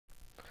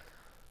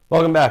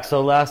Welcome back.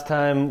 So last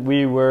time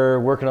we were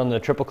working on the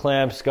triple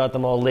clamps, got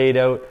them all laid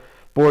out,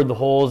 bored the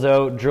holes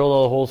out, drilled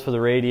all the holes for the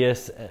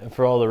radius,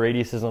 for all the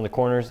radiuses on the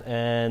corners,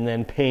 and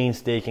then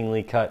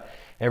painstakingly cut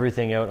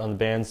everything out on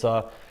the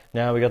bandsaw.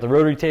 Now we got the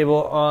rotary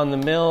table on the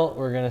mill.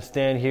 We're going to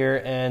stand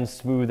here and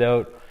smooth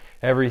out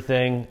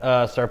everything,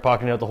 start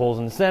pocketing out the holes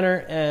in the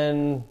center,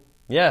 and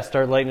yeah,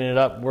 start lightening it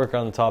up, work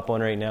on the top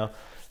one right now,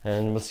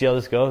 and we'll see how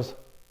this goes.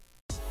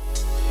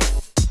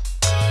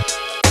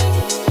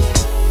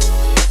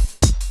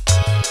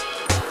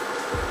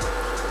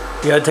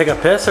 You gotta take a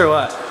piss or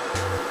what?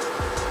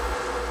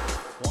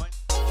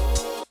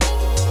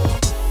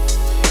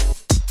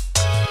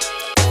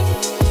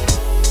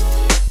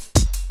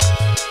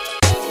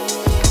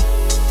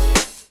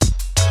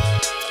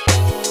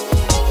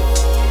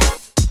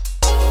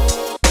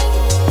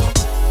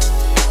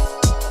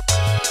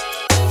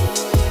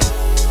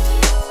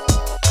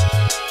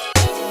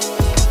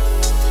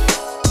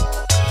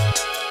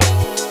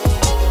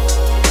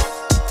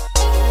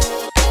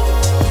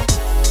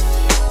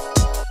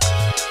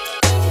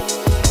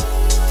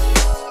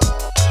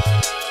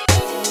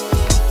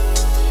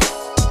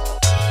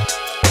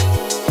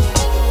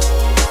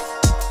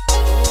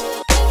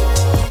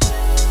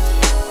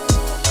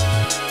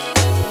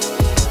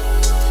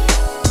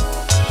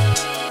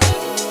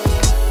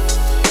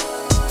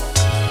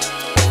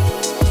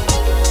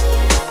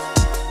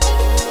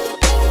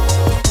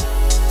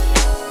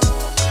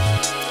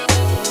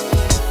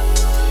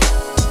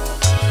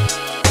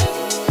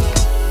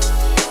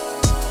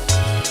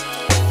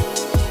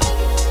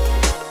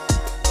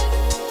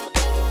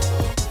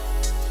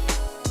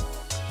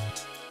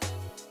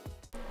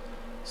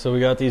 So we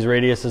got these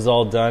radiuses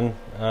all done.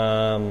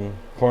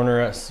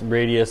 Corner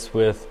radius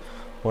with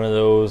one of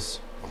those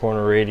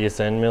corner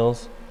radius end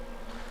mills.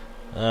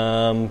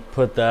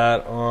 Put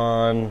that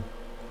on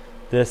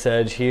this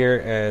edge here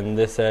and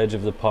this edge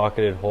of the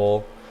pocketed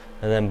hole,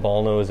 and then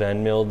ball nose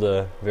end milled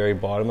the very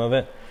bottom of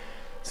it.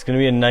 It's going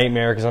to be a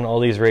nightmare because on all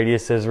these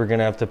radiuses we're going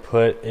to have to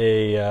put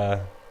it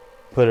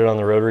on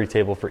the rotary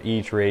table for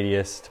each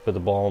radius to put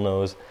the ball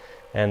nose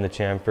and the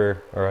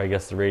chamfer, or I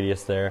guess the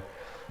radius there.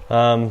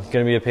 It's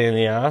going to be a pain in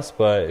the ass,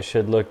 but it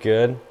should look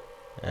good.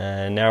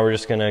 And now we're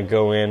just going to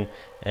go in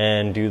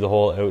and do the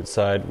whole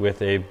outside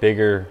with a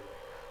bigger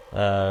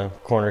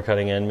corner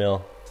cutting end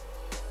mill.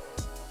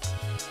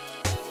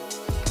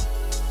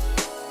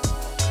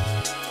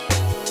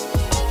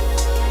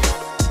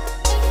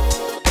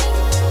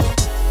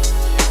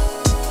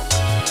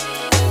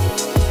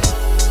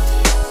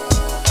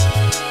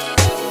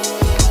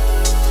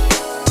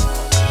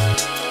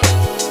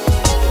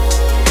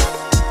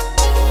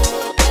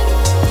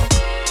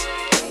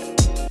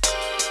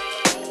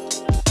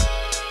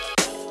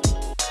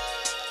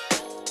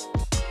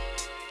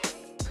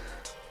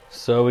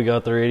 So we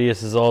got the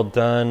radiuses all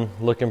done,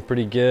 looking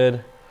pretty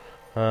good.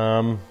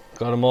 Got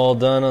them all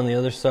done on the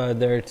other side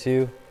there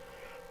too,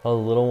 all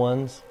the little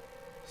ones.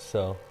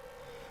 So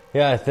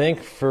yeah, I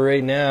think for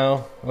right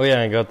now, oh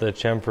yeah, I got the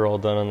chamfer all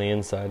done on the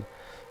inside.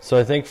 So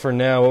I think for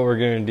now what we're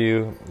going to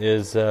do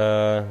is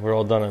we're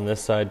all done on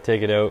this side,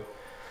 take it out,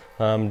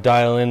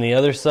 dial in the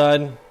other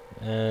side,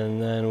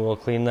 and then we'll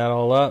clean that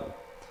all up,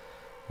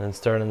 then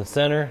start in the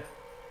center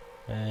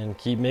and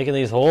keep making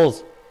these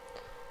holes.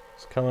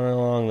 It's coming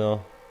along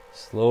though.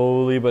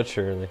 Slowly but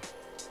surely.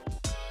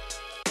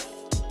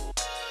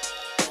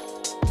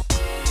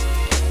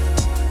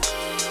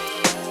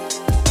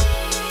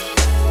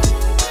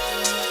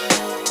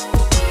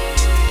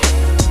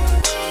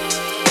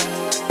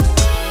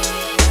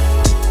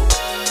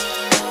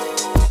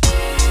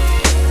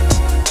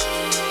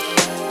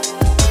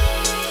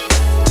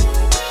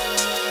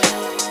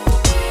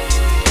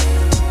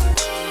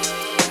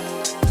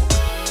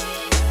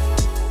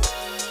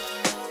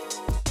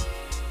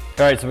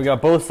 Alright, so we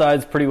got both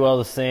sides pretty well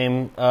the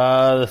same.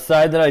 The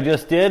side that I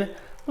just did,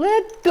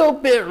 little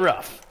bit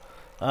rough.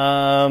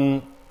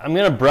 I'm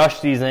going to brush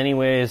these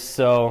anyways,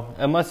 so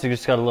I must have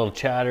just got a little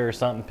chatter or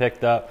something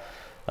picked up.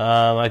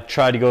 I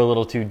tried to go a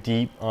little too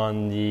deep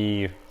on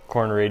the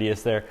corner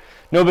radius there.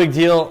 No big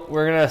deal.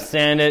 We're going to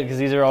sand it because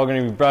these are all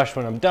going to be brushed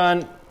when I'm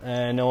done,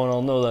 and no one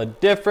will know the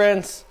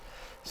difference.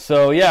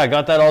 So yeah, I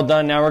got that all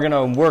done. Now we're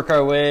going to work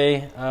our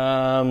way,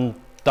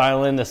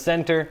 dial in the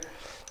center,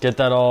 get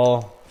that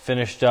all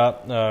finished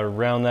up,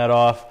 round that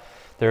off.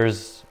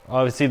 There's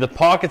obviously the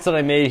pockets that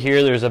I made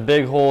here. There's a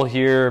big hole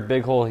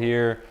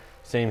here,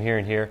 same here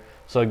and here.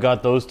 So I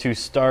got those two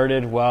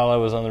started while I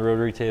was on the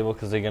rotary table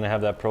because they're going to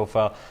have that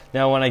profile.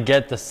 Now when I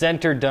get the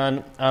center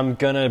done, I'm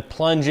going to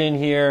plunge in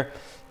here,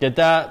 get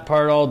that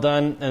part all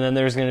done, and then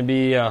there's going to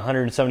be a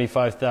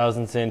 175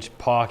 thousandths inch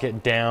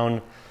pocket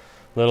down,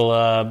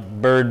 little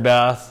bird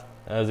bath,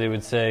 as they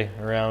would say,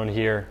 around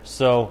here.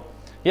 So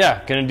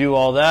yeah, going to do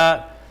all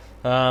that.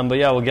 But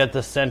yeah, we'll get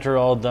the center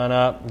all done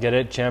up, get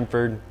it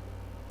chamfered,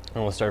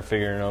 and we'll start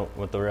figuring out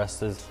what the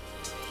rest is.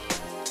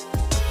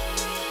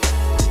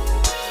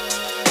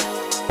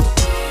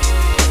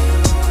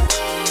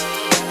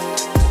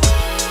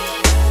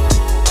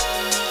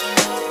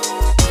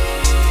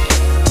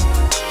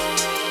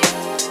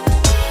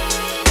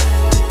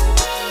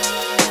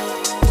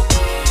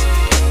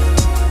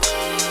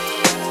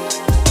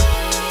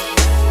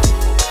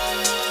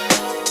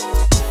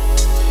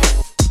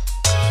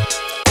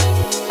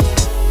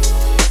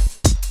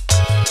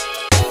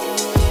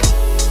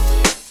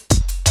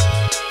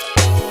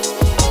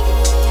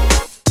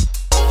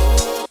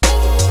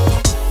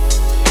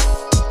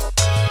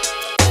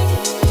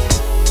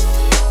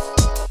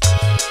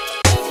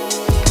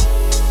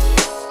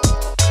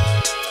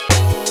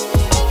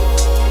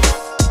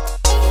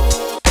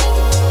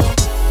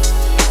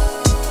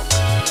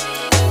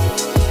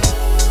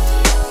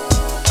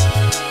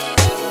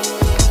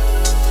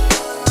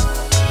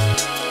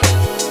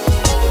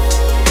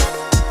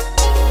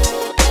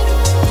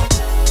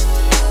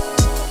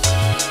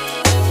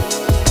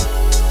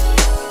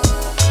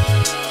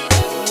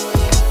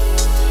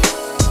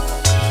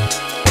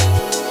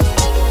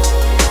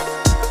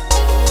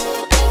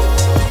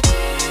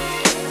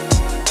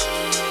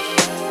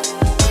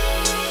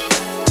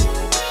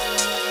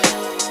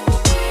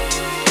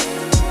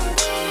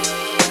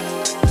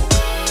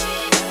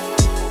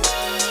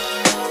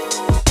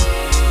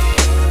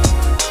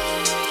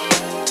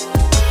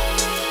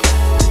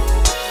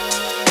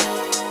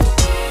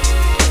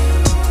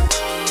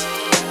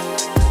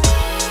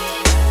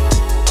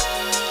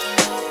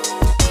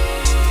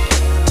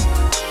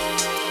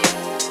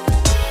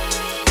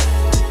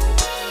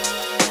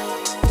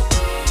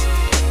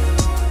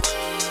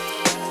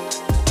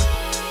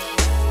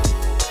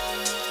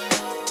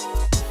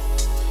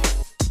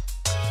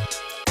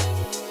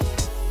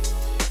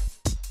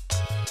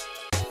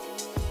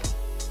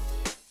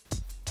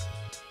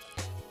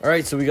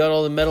 Alright, so we got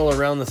all the metal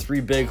around the 3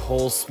 big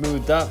holes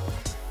smoothed up.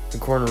 The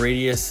corner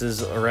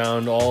radiuses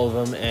around all of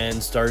them,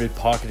 and started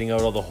pocketing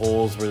out all the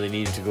holes where they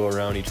needed to go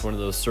around each one of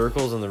those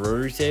circles on the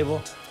rotary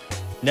table.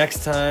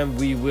 Next time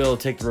we will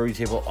take the rotary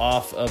table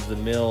off of the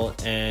mill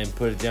and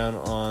put it down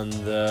on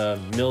the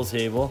mill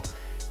table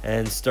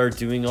and start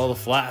doing all the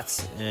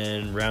flats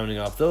and rounding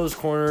off those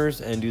corners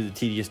and do the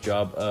tedious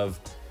job of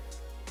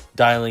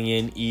dialing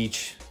in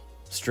each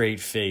straight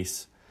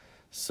face.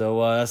 So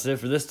that's it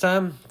for this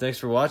time. Thanks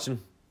for watching.